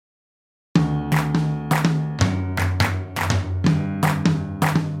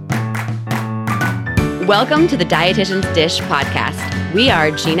Welcome to the Dietitian's Dish podcast. We are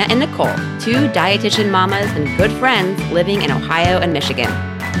Gina and Nicole, two dietitian mamas and good friends living in Ohio and Michigan.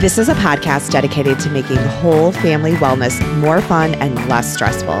 This is a podcast dedicated to making whole family wellness more fun and less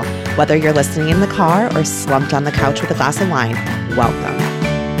stressful. Whether you're listening in the car or slumped on the couch with a glass of wine, welcome.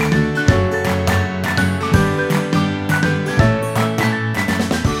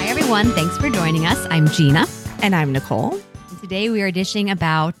 Hi, everyone. Thanks for joining us. I'm Gina. And I'm Nicole. Today we are dishing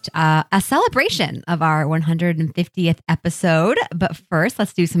about a celebration of our 150th episode. But first,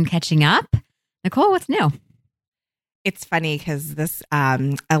 let's do some catching up. Nicole, what's new? It's funny because this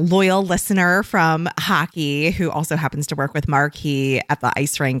a loyal listener from hockey who also happens to work with Mark, he at the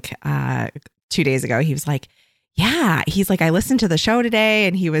ice rink 2 days ago, he was like, yeah, he's like, I listened to the show today,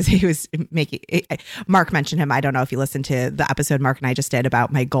 and he was making Mark mentioned him. I don't know if you listened to the episode Mark and I just did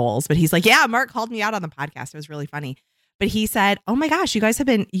about my goals, but he's like, yeah, Mark called me out on the podcast. It was really funny. But he said, oh my gosh, you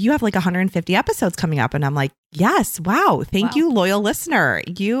have like 150 episodes coming up. And I'm like, yes, wow. Thank you, loyal listener.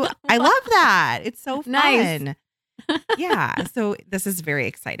 I love that. It's so fun. Nice. Yeah. So this is very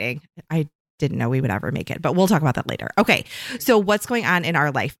exciting. I didn't know we would ever make it, but we'll talk about that later. Okay. So what's going on in our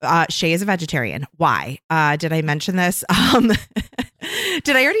life? Shay is a vegetarian. Why? Did I mention this?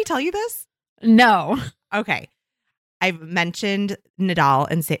 Did I already tell you this? No. Okay. I've mentioned Nadal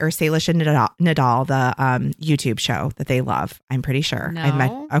and Salish and Nadal, the YouTube show that they love. I'm pretty sure.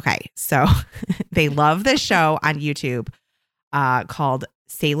 No. Okay. So they love this show on YouTube called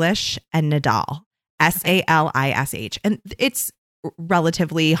Salish and Nadal, Salish. And it's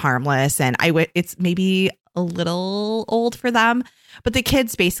relatively harmless, and it's maybe a little old for them, but the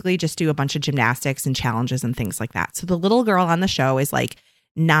kids basically just do a bunch of gymnastics and challenges and things like that. So the little girl on the show is like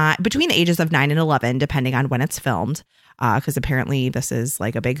not between the ages of 9 and 11, depending on when it's filmed, because apparently this is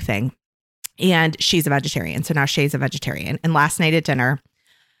like a big thing. And she's a vegetarian. So now Shay's a vegetarian. And last night at dinner,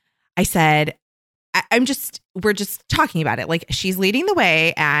 I said, we're just talking about it. Like, she's leading the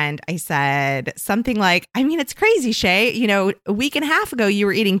way. And I said something like, I mean, it's crazy, Shay. You know, a week and a half ago, you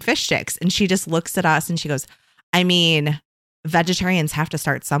were eating fish sticks. And she just looks at us and she goes, I mean, vegetarians have to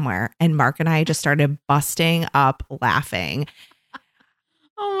start somewhere. And Mark and I just started busting up laughing.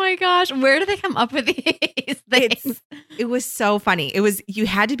 Oh my gosh. Where do they come up with these things? It was so funny. You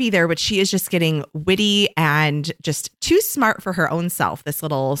had to be there, but she is just getting witty and just too smart for her own self, this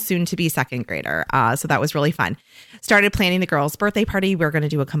little soon to be second grader. So that was really fun. Started planning the girls' birthday party. We're going to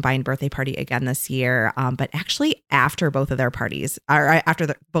do a combined birthday party again this year. But actually after both of their parties, or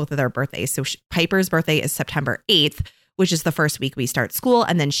after both of their birthdays. So Piper's birthday is September 8th, which is the first week we start school.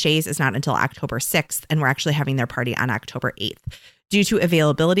 And then Shay's is not until October 6th. And we're actually having their party on October 8th. Due to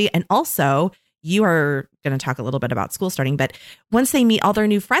availability. And also, you are going to talk a little bit about school starting, but once they meet all their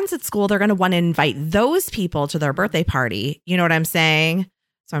new friends at school, they're going to want to invite those people to their birthday party. You know what I'm saying?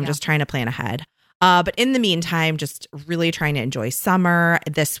 So I'm just trying to plan ahead. But in the meantime, just really trying to enjoy summer.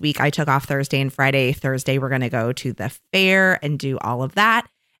 This week, I took off Thursday and Friday. Thursday, we're going to go to the fair and do all of that.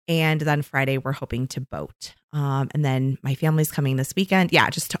 And then Friday, we're hoping to boat. And then my family's coming this weekend. Yeah,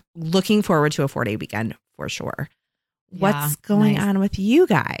 just looking forward to a 4-day weekend for sure. What's going on with you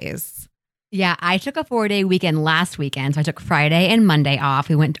guys? Yeah, I took a 4-day weekend last weekend. So I took Friday and Monday off.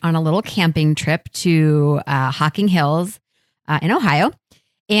 We went on a little camping trip to Hocking Hills in Ohio.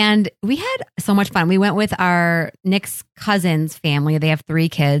 And we had so much fun. We went with Nick's cousin's family. They have 3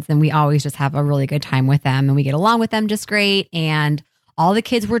 kids, and we always just have a really good time with them. And we get along with them just great. And all the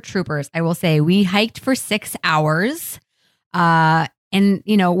kids were troopers. I will say we hiked for 6 hours. And,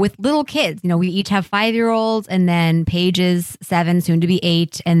 you know, with little kids, you know, we each have 5-year-olds, and then Paige is 7, soon to be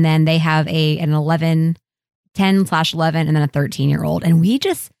 8. And then they have an 10/11, and then a 13-year-old. And we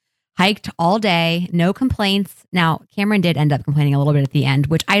just hiked all day, no complaints. Now, Cameron did end up complaining a little bit at the end,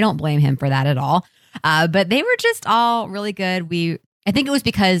 which I don't blame him for that at all. But they were just all really good. I think it was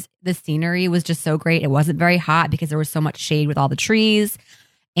because the scenery was just so great. It wasn't very hot because there was so much shade with all the trees,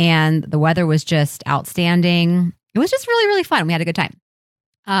 and the weather was just outstanding. It was just really, really fun. We had a good time.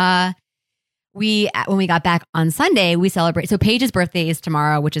 When we got back on Sunday, we celebrate. So Paige's birthday is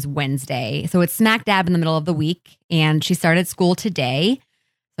tomorrow, which is Wednesday. So it's smack dab in the middle of the week, and she started school today.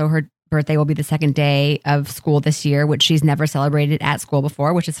 So her birthday will be the second day of school this year, which she's never celebrated at school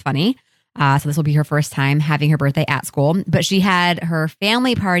before, which is funny. So this will be her first time having her birthday at school. But she had her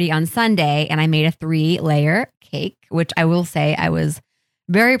family party on Sunday, and I made a 3-layer cake, which I will say I was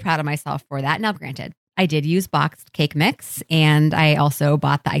very proud of myself for that. Now, granted, I did use boxed cake mix, and I also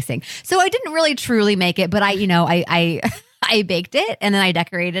bought the icing. So I didn't really truly make it, but I baked it, and then I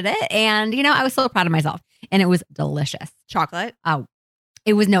decorated it, and I was so proud of myself, and it was delicious. Chocolate?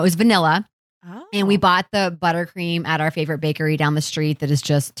 It was vanilla. Oh. And we bought the buttercream at our favorite bakery down the street that is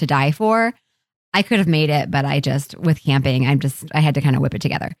just to die for. I could have made it, but with camping, I had to kind of whip it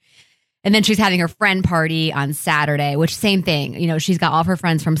together. And then she's having her friend party on Saturday, which same thing. You know, she's got all of her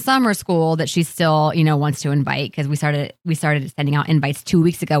friends from summer school that she still, you know, wants to invite because we started sending out invites 2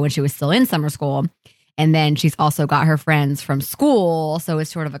 weeks ago when she was still in summer school. And then she's also got her friends from school. So it's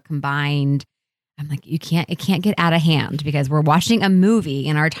sort of a combined, I'm like, it can't get out of hand because we're watching a movie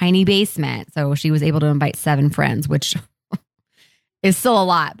in our tiny basement. So she was able to invite 7 friends, which is still a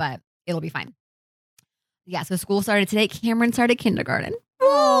lot, but it'll be fine. Yeah, so school started today. Cameron started kindergarten.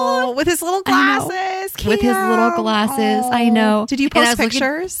 Oh, with his little glasses. With his little glasses. I know. Did you post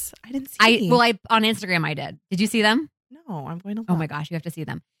pictures? I didn't see. On Instagram I did. Did you see them? No, I'm going to look. Oh my gosh, you have to see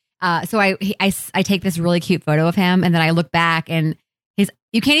them. So I take this really cute photo of him and then I look back and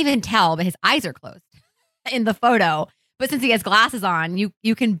you can't even tell, but his eyes are closed in the photo. But since he has glasses on,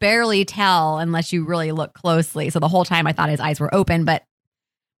 you can barely tell unless you really look closely. So the whole time I thought his eyes were open, but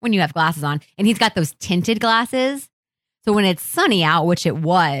when you have glasses on, and he's got those tinted glasses. So when it's sunny out, which it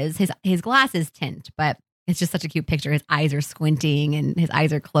was, his glasses tint, but it's just such a cute picture. His eyes are squinting and his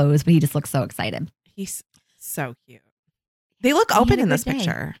eyes are closed, but he just looks so excited. He's so cute. They look open in this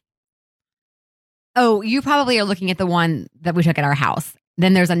picture. Oh, you probably are looking at the one that we took at our house.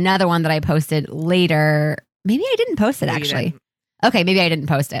 Then there's another one that I posted later. Maybe I didn't post it, actually. Okay, maybe I didn't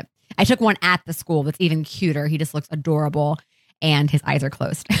post it. I took one at the school that's even cuter. He just looks adorable. And his eyes are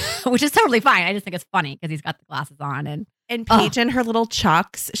closed, which is totally fine. I just think it's funny because he's got the glasses on. And Paige in her little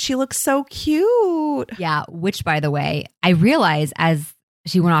chucks. She looks so cute. Yeah, which, by the way, I realized as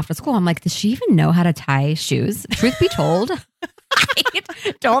she went off to school, I'm like, does she even know how to tie shoes? Truth be told,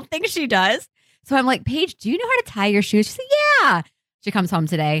 I don't think she does. So I'm like, Paige, do you know how to tie your shoes? She said, yeah. She comes home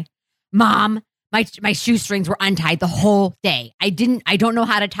today. Mom, my shoestrings were untied the whole day. I don't know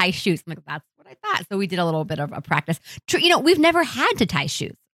how to tie shoes. I'm like, that's what I thought. So we did a little bit of a practice. You know, we've never had to tie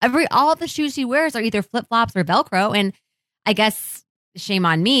shoes. All the shoes she wears are either flip-flops or Velcro. And I guess shame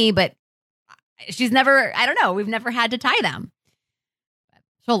on me, but she's never, I don't know. We've never had to tie them. But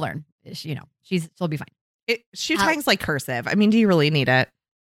she'll learn. You know, she'll be fine. Shoe tying's like cursive. I mean, do you really need it?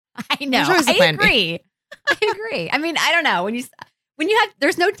 I know. I agree. I agree. I mean, I don't know. When you have,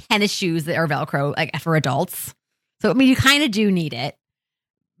 there's no tennis shoes that are Velcro like for adults. So, I mean, you kind of do need it.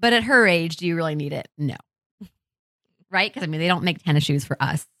 But at her age, do you really need it? No. Right? Because, I mean, they don't make tennis shoes for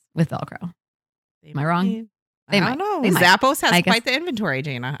us with Velcro. Am I wrong? I don't know. Zappos has quite the inventory,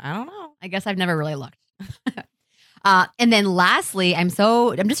 Gina. I don't know. I guess I've never really looked. And then lastly, I'm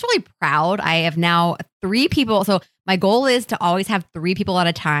just really proud. I have now 3 people. So my goal is to always have 3 people at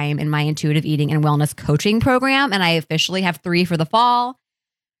a time in my intuitive eating and wellness coaching program. And I officially have 3 for the fall.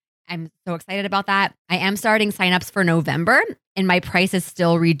 I'm so excited about that. I am starting signups for November and my price is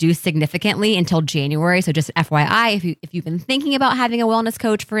still reduced significantly until January. So just FYI, if you've been thinking about having a wellness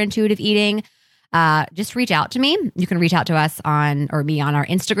coach for intuitive eating, just reach out to me. You can reach out to us on our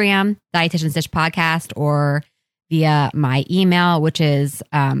Instagram, Dietitian Stitch Podcast, or via my email, which is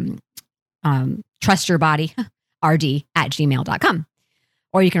trustyourbodyRD@gmail.com.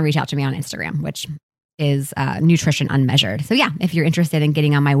 Or you can reach out to me on Instagram, which is Nutrition Unmeasured. So yeah, if you're interested in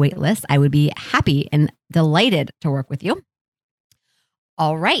getting on my wait list, I would be happy and delighted to work with you.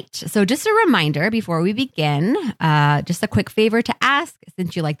 All right. So just a reminder before we begin, just a quick favor to ask,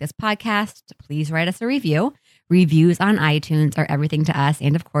 since you like this podcast, please write us a review. Reviews on iTunes are everything to us.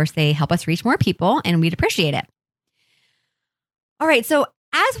 And of course, they help us reach more people and we'd appreciate it. All right. So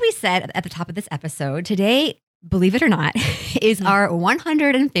as we said at the top of this episode, today, believe it or not, is our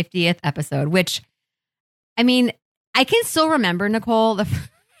 150th episode, which, I mean, I can still remember, Nicole,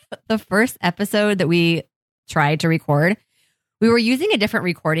 the first episode that we tried to record. We were using a different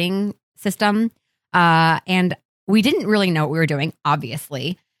recording system, and we didn't really know what we were doing,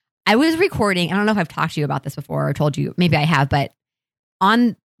 obviously. I was recording, I don't know if I've talked to you about this before or told you, maybe I have, but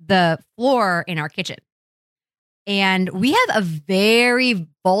on the floor in our kitchen. And we have a very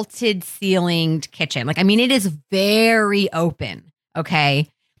vaulted ceilinged kitchen. Like, I mean, it is very open, okay?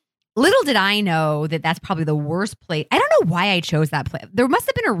 Little did I know that that's probably the worst place. I don't know why I chose that place. There must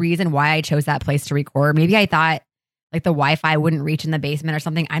have been a reason why I chose that place to record. Maybe I thought like the Wi-Fi wouldn't reach in the basement or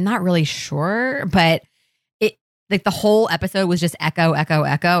something. I'm not really sure, but it like the whole episode was just echo, echo,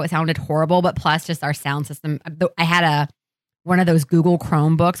 echo. It sounded horrible, but plus just our sound system. I had one of those Google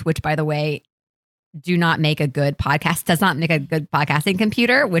Chromebooks, which by the way, do not make a good podcast, does not make a good podcasting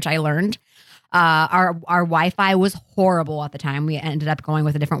computer, which I learned. Our Wi-Fi was horrible at the time. We ended up going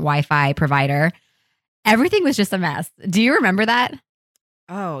with a different Wi-Fi provider. Everything was just a mess. Do you remember that?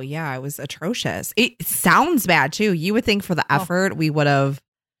 Oh, yeah. It was atrocious. It sounds bad, too. You would think for the effort, we would have.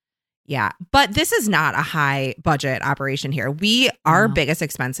 Yeah. But this is not a high budget operation here. Our biggest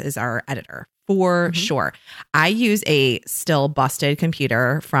expense is our editor, for sure. I use a still busted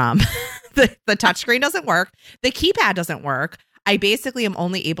computer from the touchscreen doesn't work. The keypad doesn't work. I basically am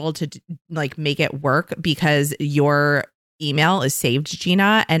only able to like make it work because your email is saved,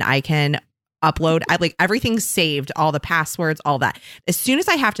 Gina, and I can upload. I like everything's saved, all the passwords, all that. As soon as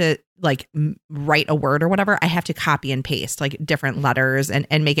I have to like write a word or whatever, I have to copy and paste like different letters and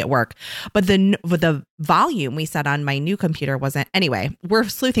make it work. But the volume we set on my new computer wasn't. Anyway, we're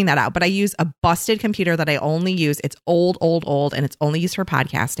sleuthing that out. But I use a busted computer that I only use. It's old, and it's only used for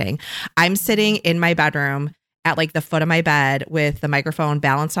podcasting. I'm sitting in my bedroom at like the foot of my bed with the microphone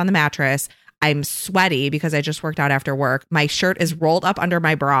balanced on the mattress. I'm sweaty because I just worked out after work. My shirt is rolled up under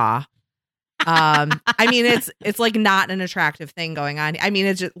my bra. I mean, it's like not an attractive thing going on. I mean,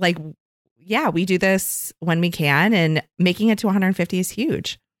 it's just like, yeah, we do this when we can, and making it to 150 is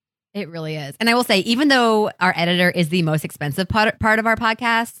huge. It really is. And I will say, even though our editor is the most expensive part of our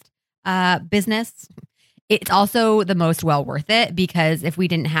podcast business, it's also the most well worth it, because if we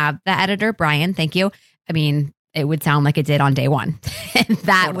didn't have the editor, Brian, thank you. I mean, it would sound like it did on day one. And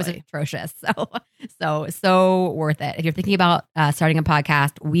that was atrocious. So worth it. If you're thinking about starting a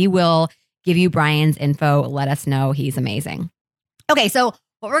podcast, we will give you Brian's info. Let us know. He's amazing. Okay, so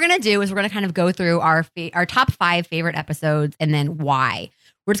what we're going to do is we're going to kind of go through our top 5 favorite episodes and then why.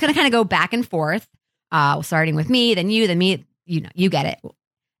 We're just going to kind of go back and forth, starting with me, then you, then me. You know, you get it.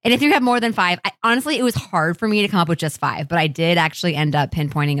 And if you have more than 5, honestly, it was hard for me to come up with just 5, but I did actually end up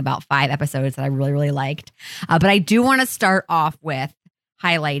pinpointing about 5 episodes that I really, really liked. But I do want to start off with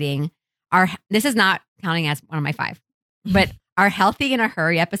highlighting this is not counting as one of my 5, but our Healthy in a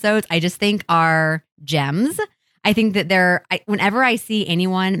Hurry episodes, I just think are gems. I think that whenever I see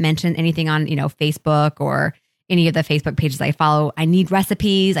anyone mention anything on, Facebook or any of the Facebook pages I follow, I need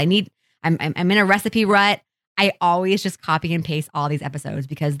recipes. I'm in a recipe rut. I always just copy and paste all these episodes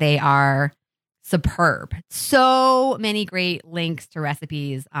because they are superb. So many great links to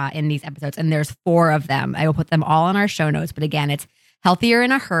recipes in these episodes. And there's 4 of them. I will put them all in our show notes. But again, it's Healthier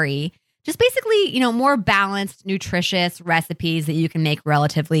in a Hurry. Just basically, more balanced, nutritious recipes that you can make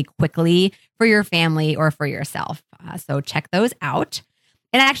relatively quickly for your family or for yourself. So check those out.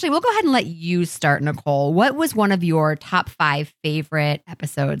 And actually, we'll go ahead and let you start, Nicole. What was one of your top 5 favorite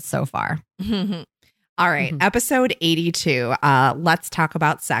episodes so far? All right. Episode 82. Let's talk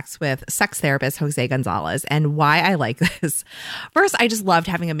about sex with sex therapist Jose Gonzalez and why I like this. First, I just loved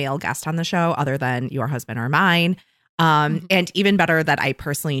having a male guest on the show other than your husband or mine. And even better that I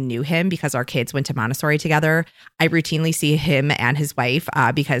personally knew him because our kids went to Montessori together. I routinely see him and his wife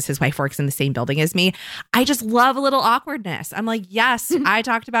because his wife works in the same building as me. I just love a little awkwardness. I'm like, yes, I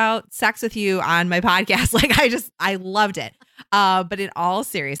talked about sex with you on my podcast. Like, I loved it. But in all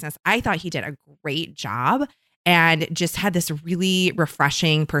seriousness, I thought he did a great job and just had this really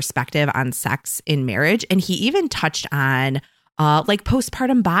refreshing perspective on sex in marriage. And he even touched on like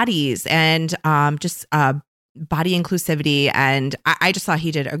postpartum bodies and just body inclusivity. And I just thought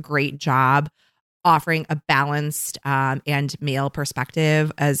he did a great job offering a balanced and male perspective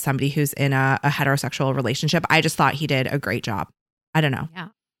as somebody who's in a heterosexual relationship. I just thought he did a great job. I don't know.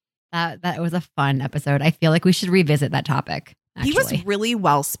 Yeah, that was a fun episode. I feel like we should revisit that topic. Actually. He was really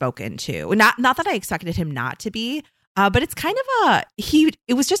well spoken to. Not that I expected him not to be, but it's kind of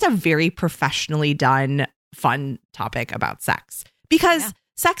it was just a very professionally done, fun topic about sex because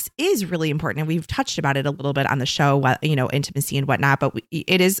sex is really important. And we've touched about it a little bit on the show, intimacy and whatnot, but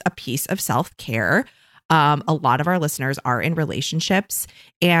it is a piece of self-care. A lot of our listeners are in relationships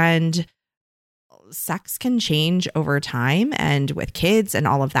and sex can change over time and with kids and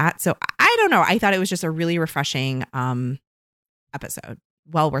all of that. So I don't know. I thought it was just a really refreshing episode.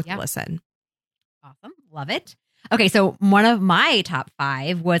 Well worth a listen. Awesome. Love it. Okay, so one of my top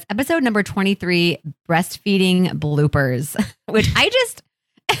 5 was episode number 23, breastfeeding bloopers, which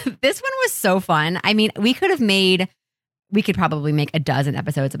this one was so fun. I mean, we could probably make a dozen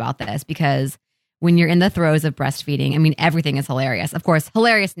episodes about this because when you're in the throes of breastfeeding, I mean, everything is hilarious. Of course,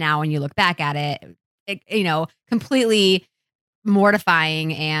 hilarious now when you look back at it, completely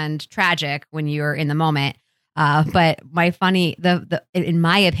mortifying and tragic when you're in the moment. But in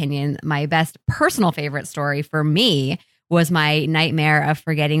my opinion, my best personal favorite story for me was my nightmare of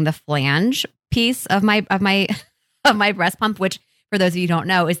forgetting the flange piece of my breast pump, which for those of you who don't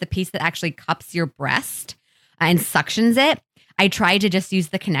know is the piece that actually cups your breast and suctions it. I tried to just use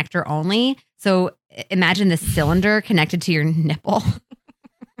the connector only. So imagine this cylinder connected to your nipple.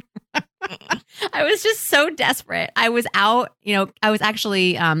 I was just so desperate. I was out, I was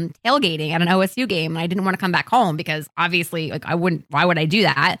actually tailgating at an OSU game and I didn't want to come back home because obviously why would I do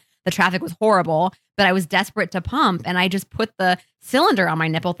that? The traffic was horrible, but I was desperate to pump. And I just put the cylinder on my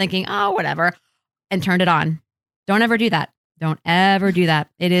nipple thinking, oh, whatever, and turned it on. Don't ever do that. Don't ever do that.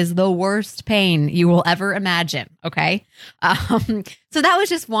 It is the worst pain you will ever imagine. Okay. So that was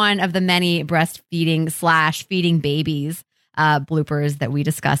just one of the many breastfeeding / feeding babies bloopers that we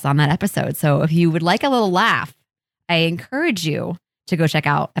discussed on that episode. So if you would like a little laugh, I encourage you to go check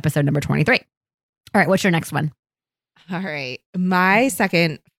out episode number 23. All right. What's your next one? All right. My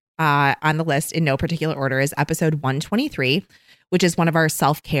second on the list in no particular order is episode 123, which is one of our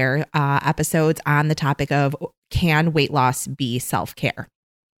self-care episodes on the topic of can weight loss be self-care?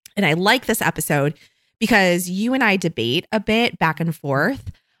 And I like this episode because you and I debate a bit back and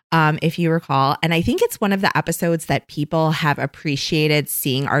forth, if you recall. And I think it's one of the episodes that people have appreciated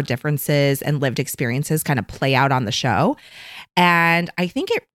seeing our differences and lived experiences kind of play out on the show. And I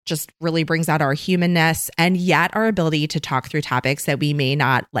think it just really brings out our humanness and yet our ability to talk through topics that we may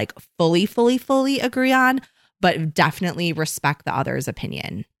not like fully agree on, but definitely respect the other's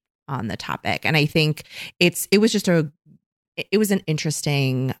opinion on the topic. And I think it was an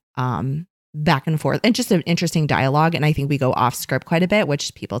interesting back and forth and just an interesting dialogue. And I think we go off script quite a bit,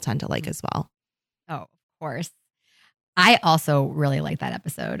 which people tend to like as well. Oh, of course. I also really like that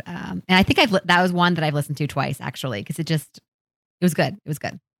episode. And I think that was one that I've listened to twice actually, because it was good. It was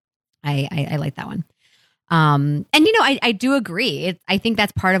good. I like that one. And I do agree. I think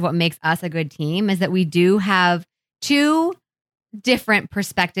that's part of what makes us a good team is that we do have two different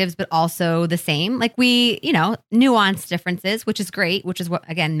perspectives, but also the same. Like we, nuanced differences, which is great, which is what,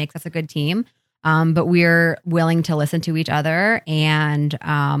 again, makes us a good team. But we're willing to listen to each other and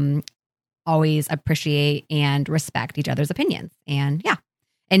always appreciate and respect each other's opinions. And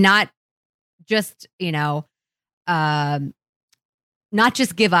and not just, not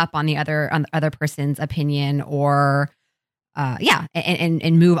just give up on the other person's opinion or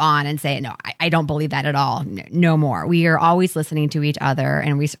and move on and say, no, I don't believe that at all. No more. We are always listening to each other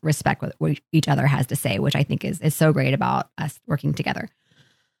and we respect what each other has to say, which I think is so great about us working together.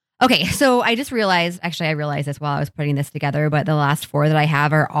 Okay, so I just realized, actually I realized this while I was putting this together, but the last 4 that I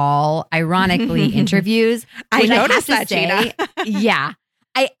have are all ironically interviews. I noticed that, Gina. Yeah.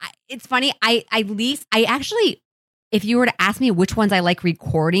 It's funny. I actually, if you were to ask me which ones I like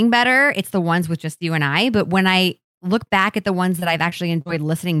recording better, it's the ones with just you and I. But when I look back at the ones that I've actually enjoyed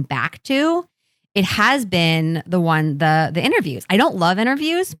listening back to, it has been the interviews. I don't love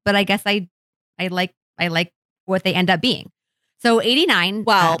interviews, but I guess I like what they end up being. So 89.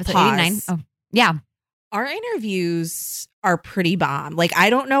 Well, episode pause. 89. Oh, yeah. Our interviews are pretty bomb. Like,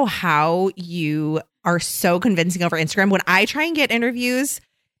 I don't know how you are so convincing over Instagram. When I try and get interviews,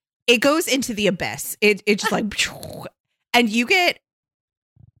 it goes into the abyss. It's just like, and you get,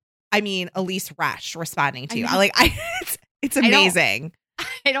 Elise Resch responding to you. It's amazing.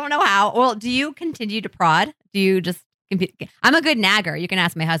 I don't know how. Well, do you continue to prod? Do you just compete? I'm a good nagger. You can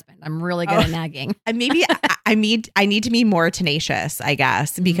ask my husband. I'm really good at nagging. Maybe I need to be more tenacious, I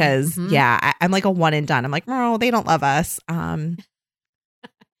guess, because I'm like a one and done. I'm like, oh, they don't love us. I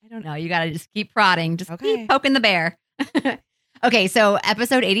don't know. You got to just keep prodding. Just keep poking the bear. Okay, so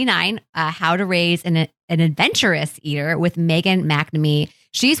episode 89, How to Raise an Adventurous Eater with Megan McNamee.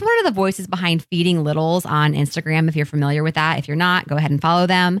 She's one of the voices behind Feeding Littles on Instagram, if you're familiar with that. If you're not, go ahead and follow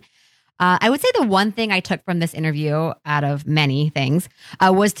them. I would say the one thing I took from this interview, out of many things,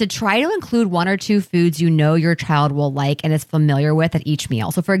 was to try to include 1 or 2 foods your child will like and is familiar with at each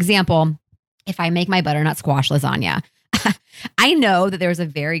meal. So, for example, if I make my butternut squash lasagna, I know that there's a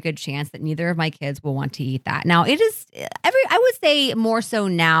very good chance that neither of my kids will want to eat that. Now, it is I would say more so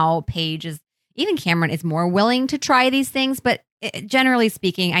now, Paige even Cameron is more willing to try these things. But generally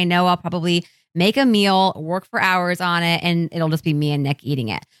speaking, I know I'll probably make a meal, work for hours on it, and it'll just be me and Nick eating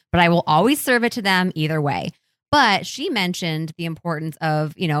it. But I will always serve it to them either way. But she mentioned the importance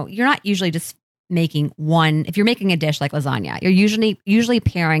of, you're not usually just making one. If you're making a dish like lasagna, you're usually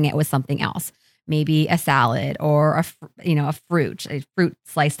pairing it with something else. Maybe a salad or a fruit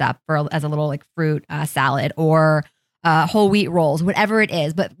sliced up as a little like fruit salad or whole wheat rolls, whatever it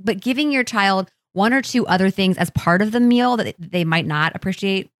is. But giving your child 1 or 2 other things as part of the meal that they might not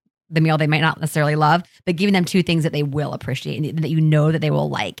appreciate, the meal they might not necessarily love, but giving them 2 things that they will appreciate and that that they will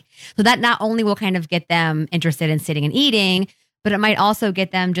like. So that not only will kind of get them interested in sitting and eating, but it might also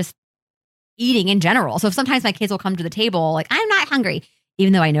get them just eating in general. So if sometimes my kids will come to the table like, I'm not hungry,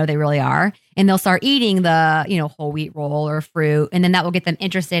 even though I know they really are, and they'll start eating the, whole wheat roll or fruit, and then that will get them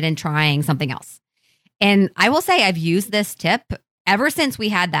interested in trying something else. And I will say I've used this tip ever since we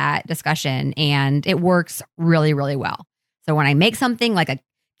had that discussion, and it works really, really well. So when I make something like a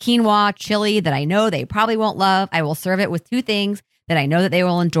quinoa chili that I know they probably won't love, I will serve it with 2 things that I know that they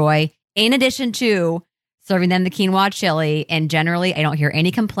will enjoy, in addition to serving them the quinoa chili. And generally, I don't hear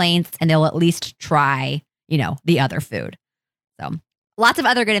any complaints, and they'll at least try, the other food. So lots of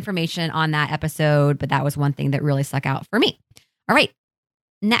other good information on that episode, but that was one thing that really stuck out for me. All right,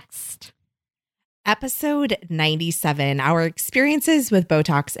 next. Episode 97, our experiences with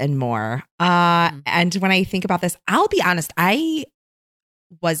Botox and more. And when I think about this, I'll be honest, I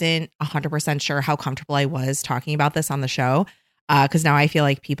wasn't 100% sure how comfortable I was talking about this on the show. Because now I feel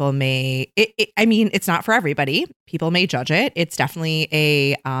like people may, it's not for everybody. People may judge it. It's definitely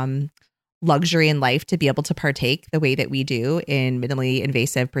a luxury in life to be able to partake the way that we do in minimally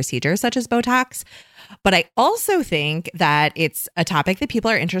invasive procedures such as Botox. But I also think that it's a topic that people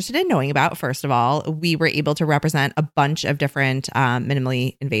are interested in knowing about. First of all, we were able to represent a bunch of different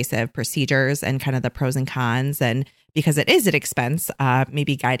minimally invasive procedures and kind of the pros and cons. And because it is an expense,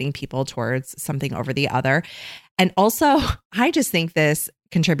 maybe guiding people towards something over the other. And also, I just think this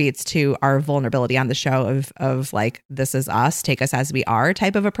contributes to our vulnerability on the show of like, this is us, take us as we are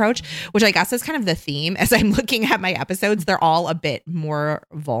type of approach, which I guess is kind of the theme as I'm looking at my episodes. They're all a bit more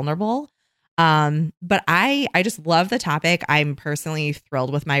vulnerable. But I just love the topic. I'm personally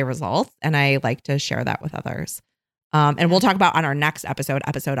thrilled with my results, and I like to share that with others. And we'll talk about on our next episode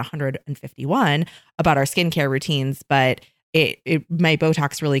 151, about our skincare routines. But my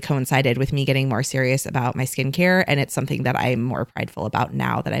Botox really coincided with me getting more serious about my skincare. And it's something that I'm more prideful about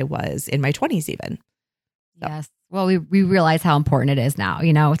now than I was in my 20s even. So. Yes. Well, we realize how important it is now.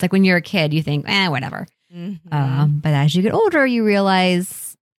 It's like when you're a kid, you think, whatever. Mm-hmm. But as you get older, you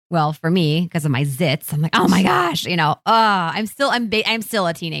realize, well, for me, because of my zits, I'm like, oh my gosh, I'm still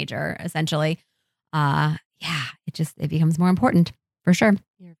a teenager, essentially. Yeah, it becomes more important for sure.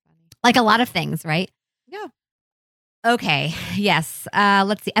 You're funny. Like a lot of things, right? Yeah. Okay. Yes.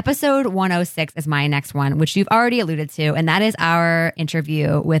 Let's see. Episode 106 is my next one, which you've already alluded to. And that is our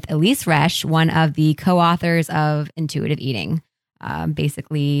interview with Elyse Resch, one of the co-authors of Intuitive Eating.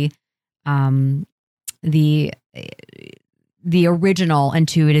 Basically, the original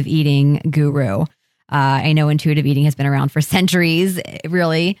intuitive eating guru. I know intuitive eating has been around for centuries,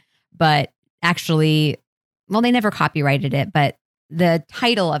 really, but actually, well, they never copyrighted it, but the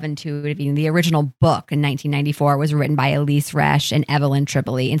title of Intuitive Eating, the original book in 1994, was written by Elyse Resch and Evelyn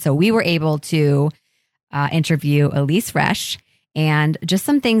Tripoli. And so we were able to interview Elyse Resch. And just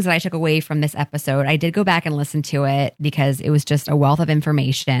some things that I took away from this episode. I did go back and listen to it because it was just a wealth of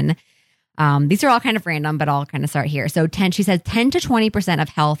information. These are all kind of random, but I'll kind of start here. So she says 10 to 20% of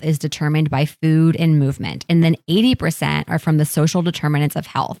health is determined by food and movement. And then 80% are from the social determinants of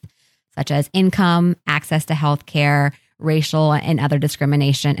health, such as income, access to health care, racial and other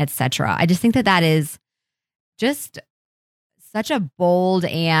discrimination, etc. I just think that is just such a bold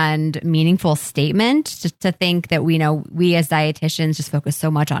and meaningful statement to think that we as dietitians just focus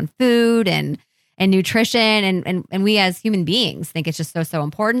so much on food and nutrition and we as human beings think it's just so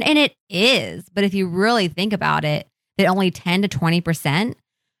important. And it is. But if you really think about it, that only 10 to 20%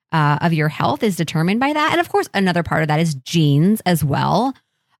 of your health is determined by that. And of course, another part of that is genes as well.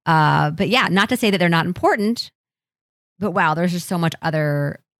 But yeah, not to say that they're not important, but wow, there's just so much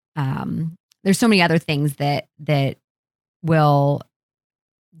other, there's so many other things that will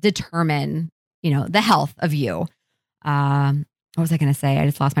determine, the health of you. What was I going to say? I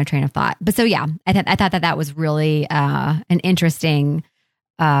just lost my train of thought. But so, yeah, I thought that was really an interesting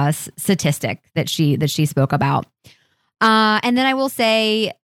statistic that she spoke about. And then I will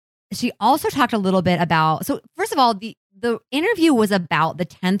say she also talked a little bit about, so first of all, the interview was about the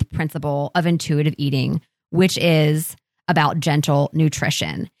 10th principle of intuitive eating, which is about gentle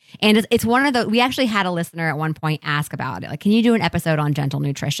nutrition. And it's one of we actually had a listener at one point ask about it. Like, can you do an episode on gentle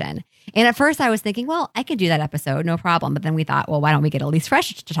nutrition? And at first I was thinking, well, I could do that episode, no problem. But then we thought, well, why don't we get Elyse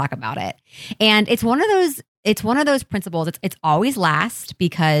Resch to talk about it? And it's one of those principles. It's always last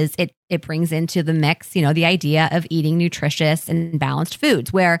because it brings into the mix, the idea of eating nutritious and balanced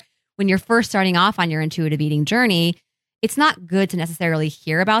foods, where when you're first starting off on your intuitive eating journey, it's not good to necessarily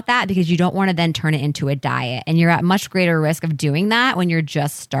hear about that because you don't want to then turn it into a diet. And you're at much greater risk of doing that when you're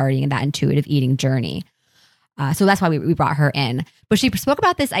just starting that intuitive eating journey. So that's why we brought her in. But she spoke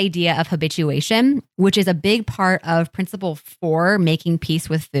about this idea of habituation, which is a big part of principle 4, making peace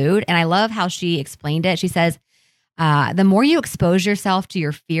with food. And I love how she explained it. She says, the more you expose yourself to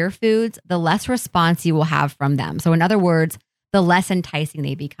your fear foods, the less response you will have from them. So in other words, the less enticing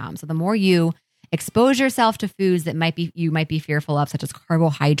they become. So the more you expose yourself to foods that you might be fearful of, such as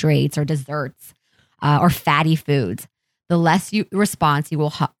carbohydrates or desserts or fatty foods, the less response you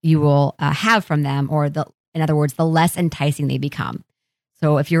will have from them, or in other words, the less enticing they become.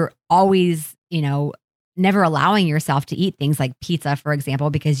 So if you're always, never allowing yourself to eat things like pizza, for example,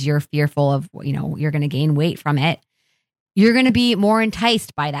 because you're fearful of, you're going to gain weight from it. You're going to be more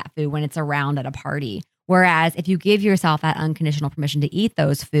enticed by that food when it's around at a party. Whereas if you give yourself that unconditional permission to eat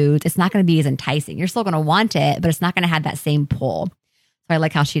those foods, it's not going to be as enticing. You're still going to want it, but it's not going to have that same pull. So I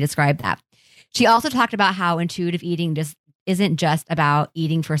like how she described that. She also talked about how intuitive eating just isn't just about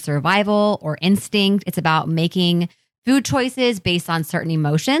eating for survival or instinct. It's about making food choices based on certain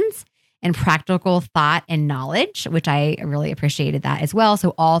emotions and practical thought and knowledge, which I really appreciated that as well.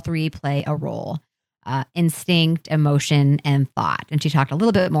 So all three play a role. Instinct, emotion, and thought. And she talked a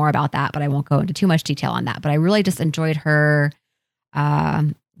little bit more about that, but I won't go into too much detail on that. But I really just enjoyed her,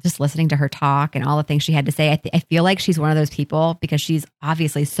 just listening to her talk and all the things she had to say. I feel like she's one of those people, because she's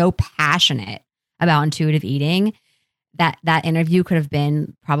obviously so passionate about intuitive eating, that interview could have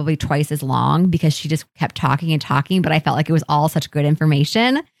been probably twice as long, because she just kept talking and talking. But I felt like it was all such good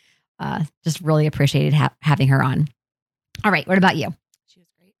information. Just really appreciated having her on. All right. What about you?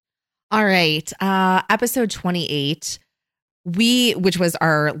 All right. Episode 28, which was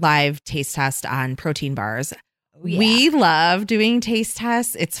our live taste test on protein bars. Oh, yeah. We love doing taste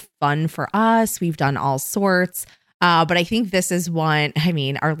tests. It's fun for us. We've done all sorts. But I think this is one, I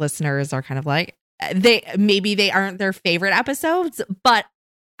mean, our listeners are kind of like, they aren't their favorite episodes, but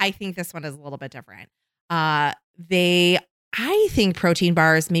I think this one is a little bit different. I think protein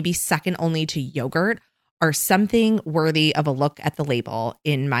bars, maybe second only to yogurt, are something worthy of a look at the label,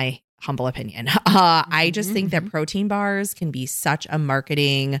 in my humble opinion. I just think that protein bars can be such a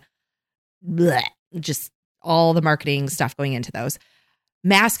marketing, just all the marketing stuff going into those.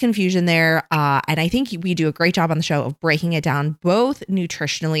 Mass confusion there. And I think we do a great job on the show of breaking it down, both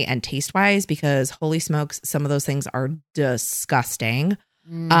nutritionally and taste wise, because holy smokes, some of those things are disgusting.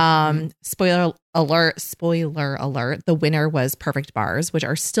 Spoiler alert, the winner was Perfect Bars, which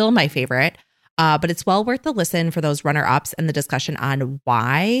are still my favorite. But it's well worth the listen for those runner-ups and the discussion on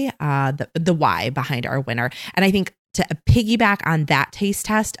why, the why behind our winner. And I think to piggyback on that taste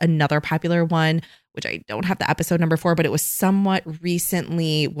test, another popular one, which I don't have the episode number for, but it was somewhat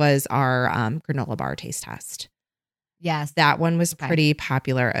recently, was our granola bar taste test. Yes. That one was pretty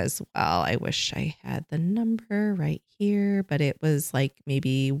popular as well. I wish I had the number right here, but it was like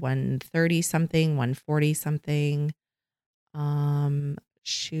maybe 130 something, 140 something.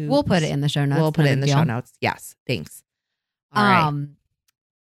 Shoot. We'll put it in the show notes. Notes. Yes. Thanks. All right.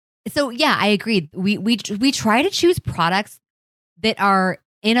 So yeah, I agree. We try to choose products that are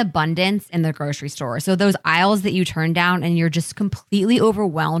in abundance in the grocery store. So those aisles that you turn down and you're just completely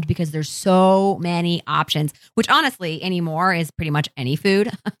overwhelmed because there's so many options, which honestly anymore is pretty much any food.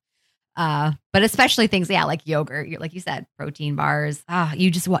 But especially things, like yogurt, like you said, protein bars.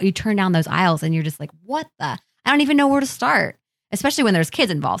 You turn down those aisles and you're just like, what the? I don't even know where to start. Especially when there's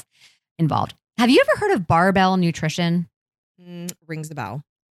kids involved. Have you ever heard of Barbell Nutrition? Rings the bell.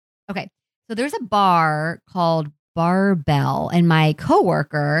 Okay. So there's a bar called Barbell, and my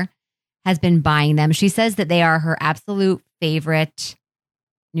coworker has been buying them. She says that they are her absolute favorite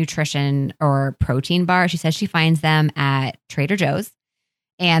nutrition or protein bar. She says she finds them at Trader Joe's.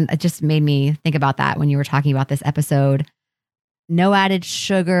 And it just made me think about that when you were talking about this episode. No added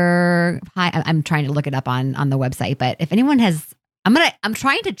sugar. I'm trying to look it up on the website, but if anyone has, I'm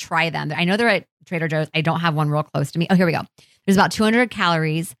trying to try them. I know they're at Trader Joe's. I don't have one real close to me. Oh, here we go. There's about 200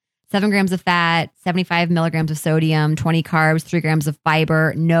 calories, 7 grams of fat, 75 milligrams of sodium, 20 carbs, 3 grams of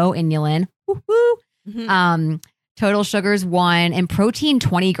fiber, no inulin. Woo-hoo. Mm-hmm. Total sugars 1, and protein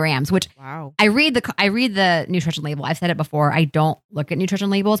 20 grams, which wow. I read the nutrition label. I've said it before. I don't look at nutrition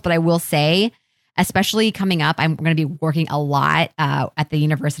labels, but I will say, especially coming up, I'm going to be working a lot at the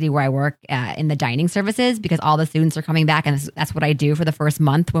university where I work in the dining services, because all the students are coming back, and that's what I do for the first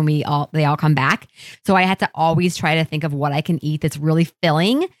month when they all come back. So I had to always try to think of what I can eat that's really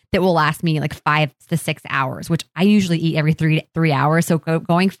filling, that will last me like 5 to 6 hours, which I usually eat every 3 hours. So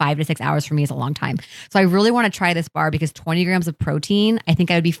going 5 to 6 hours for me is a long time. So I really want to try this bar, because 20 grams of protein, I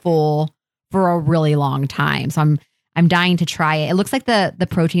think I would be full for a really long time. So I'm dying to try it. It looks like the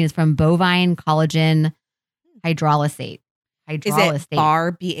protein is from bovine collagen hydrolysate. Is it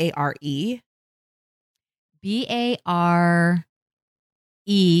bar, BARE? BAREBELLS.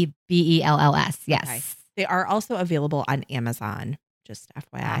 Yes. Okay. They are also available on Amazon, just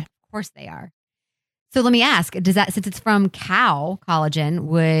FYI. Of course they are. So let me ask, since it's from cow collagen,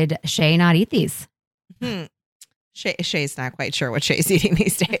 would Shay not eat these? Shay's not quite sure what Shay's eating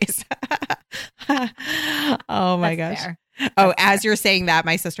these days. Oh my gosh. Fair. As you're saying that,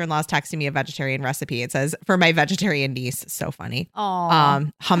 my sister-in-law is texting me a vegetarian recipe. It says, for my vegetarian niece. So funny. Oh.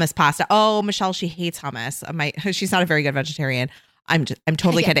 Hummus pasta. Oh, Michelle, she hates hummus. She's not a very good vegetarian. I'm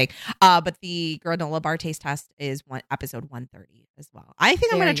totally Yeah. kidding. But the granola bar taste test is episode 130 as well. I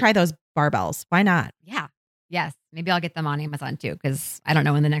think I'm going to try those barbells. Why not? Yeah. Yes. Maybe I'll get them on Amazon too, because I don't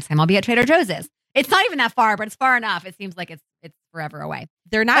know when the next time I'll be at Trader Joe's is. It's not even that far, but it's far enough. It seems like it's forever away.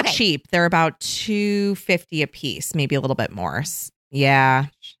 They're not Okay. cheap. They're about $2.50 a piece, maybe a little bit more. Yeah.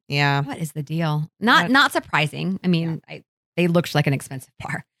 What is the deal? Not surprising. I mean, they looked like an expensive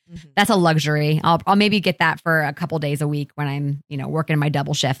bar. Mm-hmm. That's a luxury. I'll maybe get that for a couple days a week when I'm, working my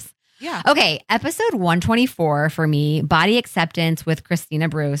double shifts. Yeah. Okay, episode 124 for me, Body Acceptance with Christina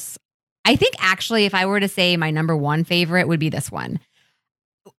Bruce. I think actually if I were to say my number one favorite would be this one.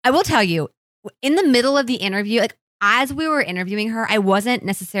 I will tell you, in the middle of the interview, like as we were interviewing her, I wasn't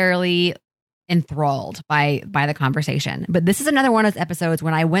necessarily enthralled by the conversation. But this is another one of those episodes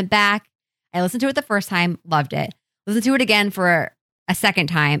when I went back, I listened to it the first time, loved it. Listened to it again for a second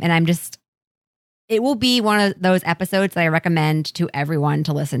time, and it will be one of those episodes that I recommend to everyone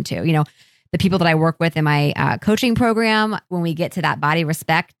to listen to. The people that I work with in my coaching program, when we get to that body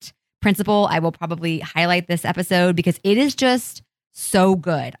respect principle, I will probably highlight this episode because it is just so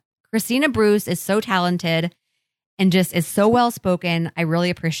good. Christina Bruce is so talented and just is so well spoken. I really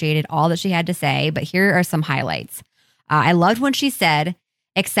appreciated all that she had to say, but here are some highlights. I loved when she said,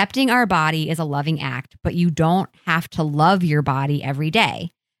 accepting our body is a loving act, but you don't have to love your body every day.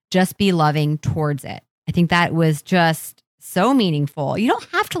 Just be loving towards it. I think that was just so meaningful. You don't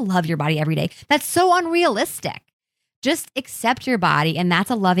have to love your body every day. That's so unrealistic. Just accept your body, and that's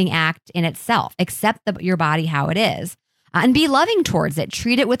a loving act in itself. Accept your body how it is and be loving towards it.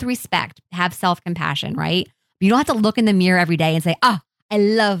 Treat it with respect. Have self-compassion, right? You don't have to look in the mirror every day and say, I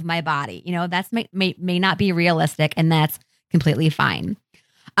love my body. That's may not be realistic, and that's completely fine.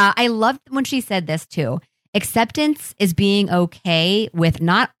 I loved when she said this too. Acceptance is being okay with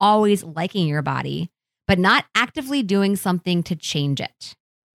not always liking your body, but not actively doing something to change it.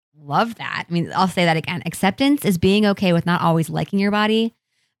 Love that. I mean, I'll say that again. Acceptance is being okay with not always liking your body,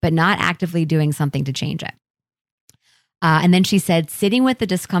 but not actively doing something to change it. And then she said, sitting with the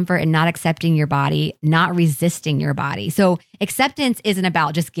discomfort and not accepting your body, not resisting your body. So acceptance isn't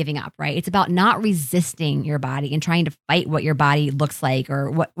about just giving up, right? It's about not resisting your body and trying to fight what your body looks like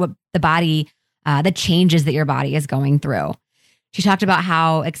or what the body, the changes that your body is going through. She talked about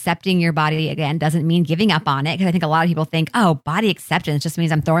how accepting your body, again, doesn't mean giving up on it. Because I think a lot of people think, body acceptance just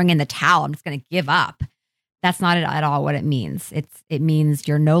means I'm throwing in the towel. I'm just going to give up. That's not at all what it means. It means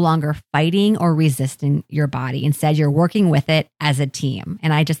you're no longer fighting or resisting your body. Instead, you're working with it as a team.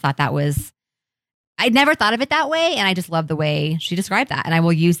 And I just thought I'd never thought of it that way. And I just love the way she described that. And I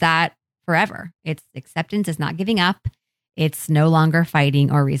will use that forever. It's acceptance is not giving up. It's no longer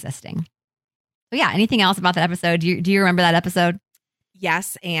fighting or resisting. So yeah, anything else about that episode? Do you remember that episode?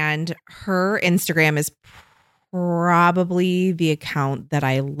 Yes. And her Instagram is probably the account that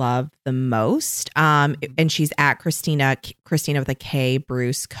I love the most. And she's at Christina with a K,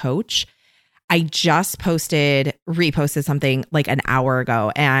 Bruce Coach. I just reposted something like an hour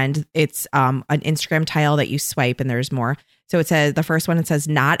ago, and it's an Instagram tile that you swipe and there's more. So it says, the first one, it says,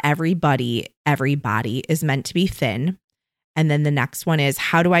 not every body is meant to be thin. And then the next one is,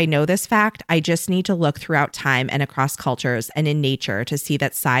 how do I know this fact? I just need to look throughout time and across cultures and in nature to see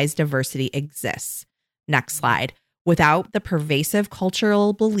that size diversity exists. Next slide. Without the pervasive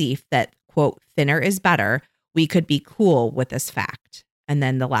cultural belief that, quote, thinner is better, we could be cool with this fact. And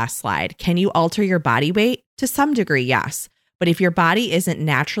then the last slide. Can you alter your body weight? To some degree, yes. But if your body isn't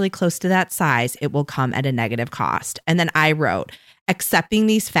naturally close to that size, it will come at a negative cost. And then I wrote, accepting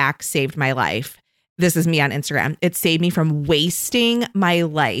these facts saved my life. This is me on Instagram. It saved me from wasting my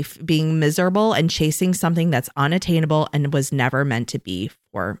life being miserable and chasing something that's unattainable and was never meant to be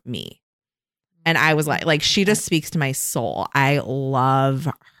for me. And I was like she just speaks to my soul. I love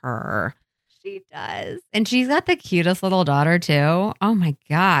her. She does. And she's got the cutest little daughter too. Oh my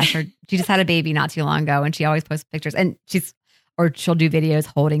gosh. She just had a baby not too long ago, and she always posts pictures, and she'll do videos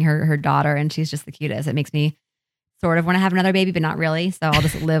holding her daughter, and she's just the cutest. It makes me sort of want to have another baby, but not really. So I'll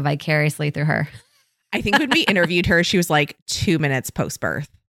just live vicariously through her. I think when we interviewed her, she was like 2 minutes post-birth.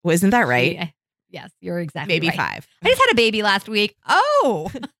 Wasn't that right? Yes, you're exactly Maybe right. 5. I just had a baby last week.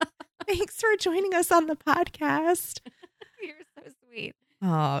 Oh, thanks for joining us on the podcast. you're so sweet.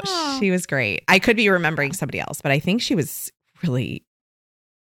 Oh, she was great. I could be remembering somebody else, but I think she was really.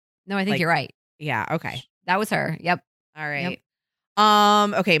 No, I think you're right. Yeah. Okay. That was her. Yep. All right.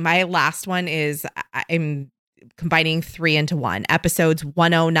 Okay. My last one is I'm combining 3 into 1. Episodes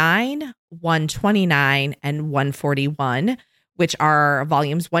 109, 129, and 141, which are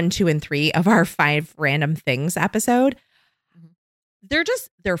volumes 1, 2, and 3 of our 5 Random Things episode.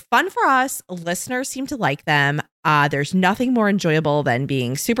 they're fun for us. Listeners seem to like them. There's nothing more enjoyable than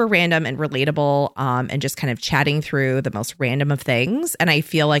being super random and relatable, and just kind of chatting through the most random of things. And I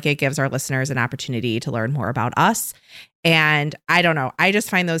feel like it gives our listeners an opportunity to learn more about us. And I don't know, I just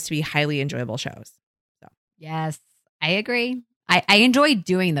find those to be highly enjoyable shows. So Yes, I agree. I enjoy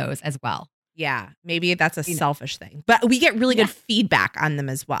doing those as well. yeah, maybe that's a selfish thing, but we get really good feedback on them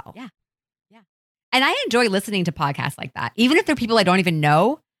as well. Yeah. And I enjoy listening to podcasts like that. Even if they're people I don't even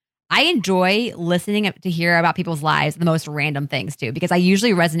know, I enjoy listening to hear about people's lives, the most random things too, because I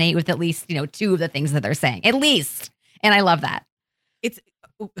usually resonate with at least, two of the things that they're saying, at least. And I love that. It's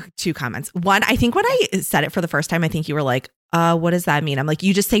 2 comments. One, I think when I said it for the first time, I think you were like, what does that mean? I'm like,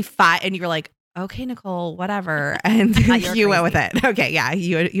 you just say 5 and you were like, okay, Nicole, whatever. And you went with it. Okay. Yeah.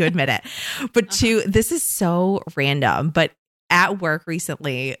 You admit it. But 2, this is so random, but at work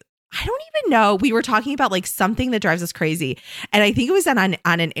recently, I don't even know. We were talking about like something that drives us crazy. And I think it was on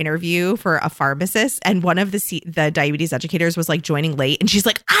an interview for a pharmacist. And one of the diabetes educators was like joining late. And she's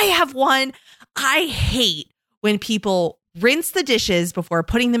like, I have one. I hate when people rinse the dishes before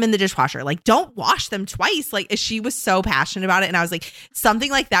putting them in the dishwasher. Like, don't wash them twice. Like, she was so passionate about it. And I was like, something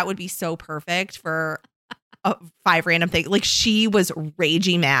like that would be so perfect for 5 random things. Like, she was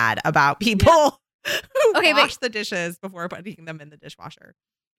raging mad about people who wash the dishes before putting them in the dishwasher.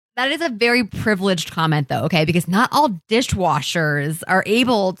 That is a very privileged comment, though, okay? Because not all dishwashers are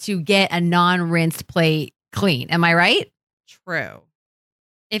able to get a non-rinsed plate clean. Am I right? True.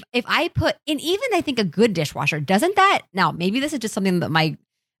 If I put, and even I think a good dishwasher, doesn't that, now maybe this is just something that my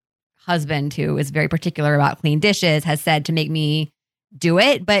husband, who is very particular about clean dishes, has said to make me do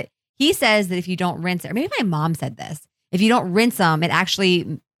it. But he says that if you don't rinse it, or maybe my mom said this, if you don't rinse them, it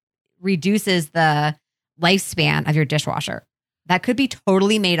actually reduces the lifespan of your dishwasher. That could be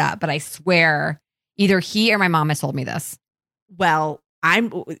totally made up, but I swear either he or my mom has told me this. Well,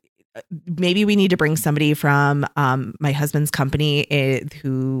 maybe we need to bring somebody from my husband's company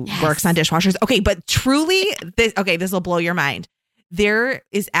who works on dishwashers. Okay, but truly, this will blow your mind. There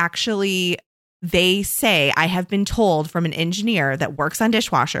is actually, they say, I have been told from an engineer that works on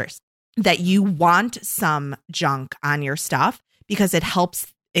dishwashers that you want some junk on your stuff because it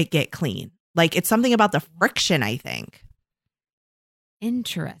helps it get clean. Like, it's something about the friction, I think.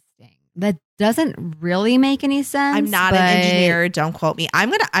 Interesting. That doesn't really make any sense. I'm not an engineer. Don't quote me. I'm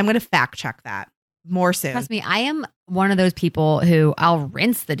gonna fact check that more soon. Trust me, I am one of those people who I'll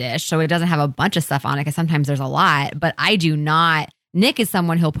rinse the dish so it doesn't have a bunch of stuff on it, because sometimes there's a lot, but I do not. Nick is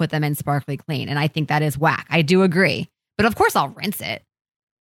someone who'll put them in sparkly clean, and I think that is whack. I do agree. But of course I'll rinse it.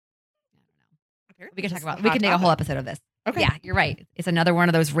 We can talk about, we can make a whole episode of this. Okay. Yeah, you're right. It's another one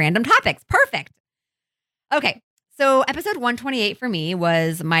of those random topics. Perfect. Okay. So episode 128 for me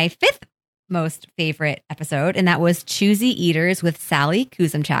was my 5th most favorite episode, and that was Choosy Eaters with Sally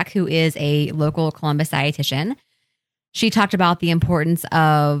Kuzemchak, who is a local Columbus dietitian. She talked about the importance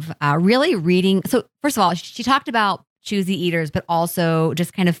of really reading. So first of all, she talked about choosy eaters, but also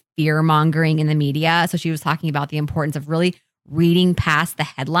just kind of fear mongering in the media. So she was talking about the importance of really reading past the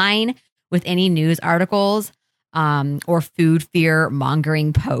headline with any news articles or food fear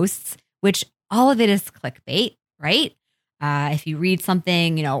mongering posts, which all of it is clickbait. Right? If you read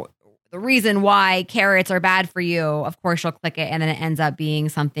something, the reason why carrots are bad for you, of course you'll click it, and then it ends up being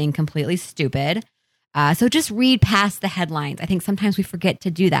something completely stupid. So just read past the headlines. I think sometimes we forget to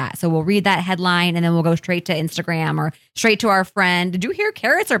do that. So we'll read that headline and then we'll go straight to Instagram or straight to our friend. Did you hear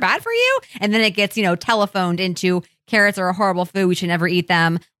carrots are bad for you? And then it gets, telephoned into carrots are a horrible food. We should never eat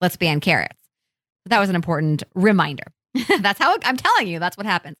them. Let's ban carrots. That was an important reminder. That's how I'm telling you. That's what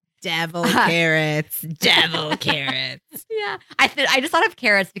happens. Devil carrots. Devil carrots. Yeah. I just thought of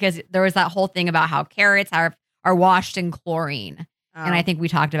carrots because there was that whole thing about how carrots are washed in chlorine. Oh. And I think we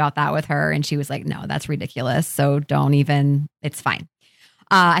talked about that with her, and she was like, no, that's ridiculous. So don't even, it's fine.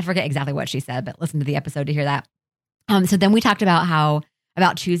 I forget exactly what she said, but listen to the episode to hear that. So then we talked about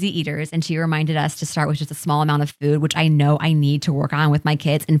choosy eaters, and she reminded us to start with just a small amount of food, which I know I need to work on with my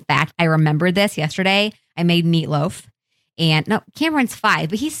kids. In fact, I remembered this yesterday. I made meatloaf. And no, Cameron's 5,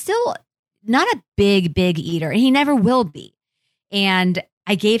 but he's still not a big eater, and he never will be. And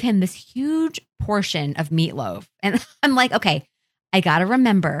I gave him this huge portion of meatloaf. And I'm like, okay, I got to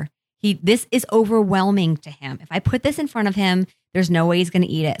remember, this is overwhelming to him. If I put this in front of him, there's no way he's going to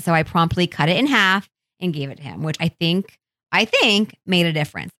eat it. So I promptly cut it in half and gave it to him, which I think made a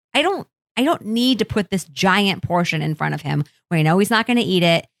difference. I don't need to put this giant portion in front of him when I know he's not going to eat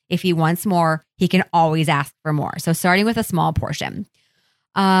it. If he wants more, he can always ask for more. So starting with a small portion.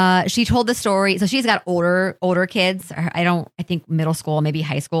 She told the story. So she's got older kids. I think middle school, maybe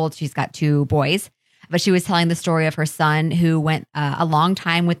high school. She's got 2 boys. but she was telling the story of her son who went a long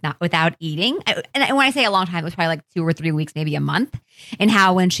time without eating. And when I say a long time, it was probably like 2 or 3 weeks, maybe a month. And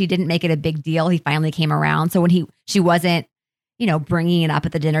how when she didn't make it a big deal, he finally came around. So when she wasn't, bringing it up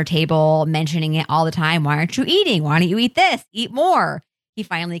at the dinner table, mentioning it all the time. Why aren't you eating? Why don't you eat this? Eat more. He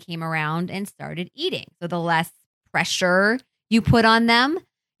finally came around and started eating. So the less pressure you put on them,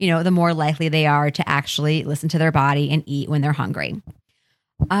 the more likely they are to actually listen to their body and eat when they're hungry.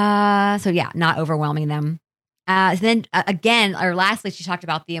 So yeah, not overwhelming them. Lastly, she talked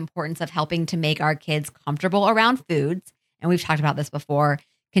about the importance of helping to make our kids comfortable around foods. And we've talked about this before,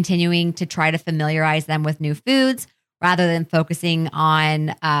 continuing to try to familiarize them with new foods rather than focusing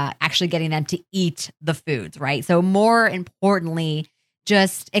on actually getting them to eat the foods, right? So more importantly,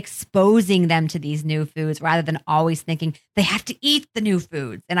 just exposing them to these new foods rather than always thinking they have to eat the new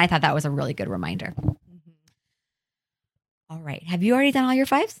foods. And I thought that was a really good reminder. Mm-hmm. All right. Have you already done all your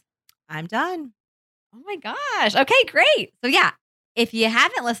 5s? I'm done. Oh my gosh. Okay, great. So yeah, if you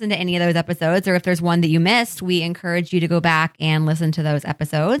haven't listened to any of those episodes or if there's one that you missed, we encourage you to go back and listen to those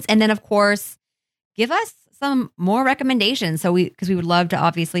episodes. And then of course, give us some more recommendations. Because we would love to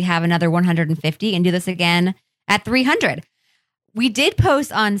obviously have another 150 and do this again at 300. We did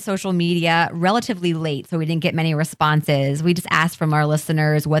post on social media relatively late, so we didn't get many responses. We just asked from our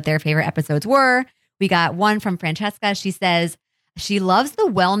listeners what their favorite episodes were. We got one from Francesca. She says she loves the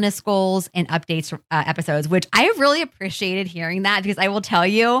wellness goals and updates episodes, which I really appreciated hearing that because I will tell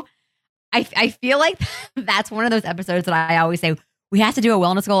you, I feel like that's one of those episodes that I always say, we have to do a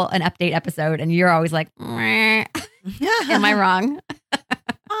wellness goal and update episode. And you're always like, am I wrong?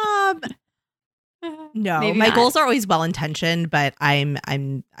 No, maybe my goals are always well-intentioned, but I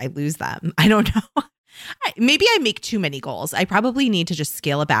lose them. I don't know. Maybe I make too many goals. I probably need to just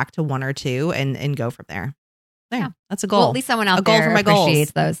scale it back to 1 or 2 and go from there. Yeah, that's a goal. Well, at least someone out there for my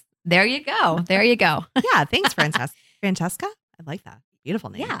appreciates goals. Those. There you go. There you go. Yeah, thanks, Francesca. I like that. Beautiful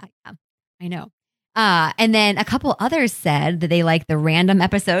name. Yeah, I know. And then a couple others said that they like the random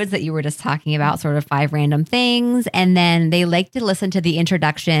episodes that you were just talking about, sort of 5 random things. And then they like to listen to the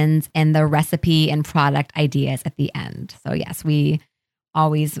introductions and the recipe and product ideas at the end. So yes, we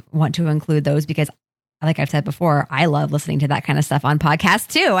always want to include those because like I've said before, I love listening to that kind of stuff on podcasts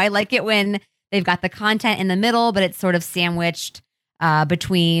too. I like it when they've got the content in the middle, but it's sort of sandwiched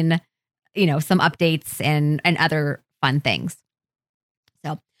between, some updates and other fun things.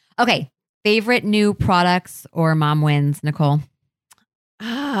 So, okay. Favorite new products or mom wins, Nicole?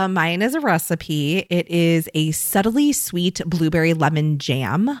 Mine is a recipe. It is a subtly sweet blueberry lemon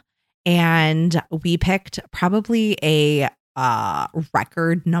jam. And we picked probably a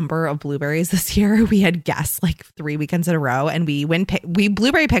record number of blueberries this year. We had guests like 3 weekends in a row. And we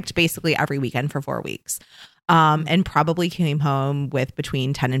blueberry picked basically every weekend for 4 weeks. And probably came home with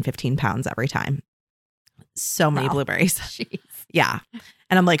between 10 and 15 pounds every time. So many blueberries. Jeez. Yeah.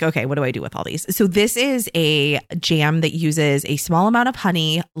 And I'm like, okay, what do I do with all these? So this is a jam that uses a small amount of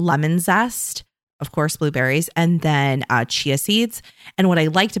honey, lemon zest, of course, blueberries, and then chia seeds. And what I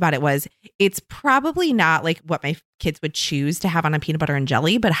liked about it was it's probably not like what my kids would choose to have on a peanut butter and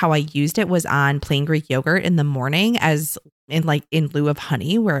jelly, but how I used it was on plain Greek yogurt in the morning as in lieu of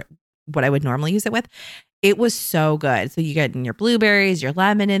honey, where what I would normally use it with. It was so good. So you get in your blueberries, your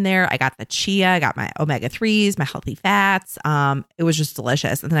lemon in there. I got the chia, I got my omega-3s, my healthy fats. It was just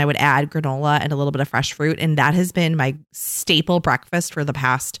delicious. And then I would add granola and a little bit of fresh fruit. And that has been my staple breakfast for the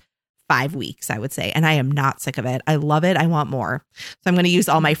past 5 weeks, I would say. And I am not sick of it. I love it. I want more. So I'm going to use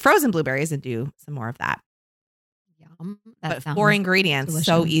all my frozen blueberries and do some more of that. Yum. But 4 ingredients, delicious.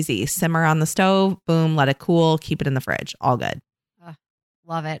 So easy. Simmer on the stove, boom, let it cool, keep it in the fridge. All good.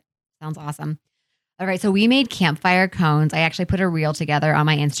 Love it. Sounds awesome. All right, so we made campfire cones. I actually put a reel together on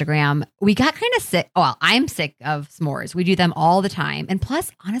my Instagram. We got kind of sick. Well, I'm sick of s'mores. We do them all the time. And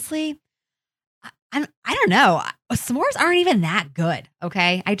plus, honestly, I don't know. S'mores aren't even that good,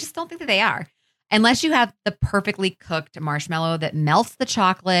 okay? I just don't think that they are. Unless you have the perfectly cooked marshmallow that melts the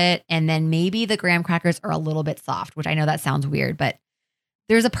chocolate and then maybe the graham crackers are a little bit soft, which I know that sounds weird, but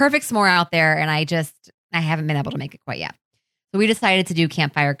there's a perfect s'more out there and I haven't been able to make it quite yet. So we decided to do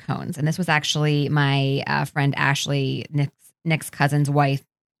campfire cones. And this was actually my friend Ashley, Nick's cousin's wife.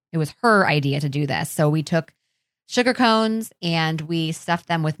 It was her idea to do this. So we took sugar cones and we stuffed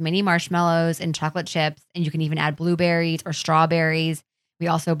them with mini marshmallows and chocolate chips. And you can even add blueberries or strawberries. We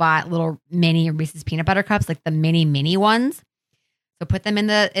also bought little mini Reese's peanut butter cups, like the mini ones. So put them in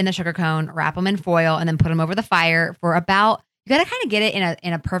the sugar cone, wrap them in foil, and then put them over the fire for about, you got to kind of get it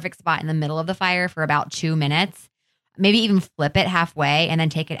in a perfect spot in the middle of the fire for about 2 minutes. Maybe even flip it halfway and then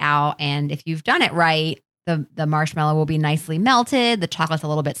take it out. And if you've done it right, the marshmallow will be nicely melted. The chocolate's a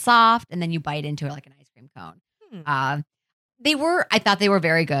little bit soft. And then you bite into it like an ice cone. I thought they were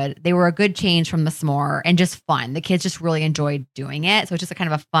very good. They were a good change from the s'more and just fun. The kids just really enjoyed doing it. So it's just a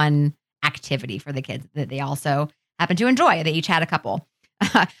kind of a fun activity for the kids that they also happen to enjoy. They each had a couple.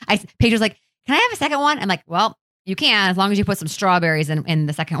 Paige was like, can I have a second one? I'm like, well, you can, as long as you put some strawberries in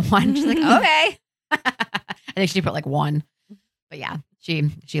the second one. She's like, okay. I think she put like one. But yeah,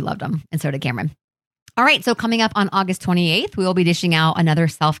 she loved them. And so did Cameron. All right. So coming up on August 28th, we will be dishing out another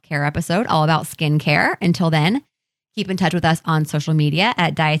self-care episode all about skincare. Until then, keep in touch with us on social media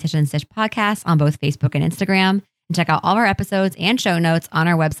at Dietitian Stitch Podcast on both Facebook and Instagram. And check out all of our episodes and show notes on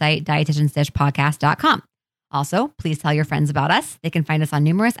our website, dietitianstitchpodcast.com. Also, please tell your friends about us. They can find us on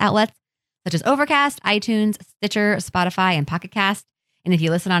numerous outlets such as Overcast, iTunes, Stitcher, Spotify, and Pocket Cast. And if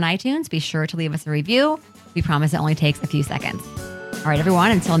you listen on iTunes, be sure to leave us a review. We promise it only takes a few seconds. All right, everyone,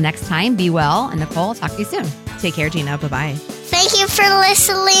 until next time, be well. And Nicole, talk to you soon. Take care, Gina. Bye-bye. Thank you for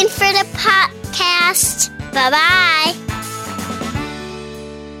listening for the podcast. Bye-bye.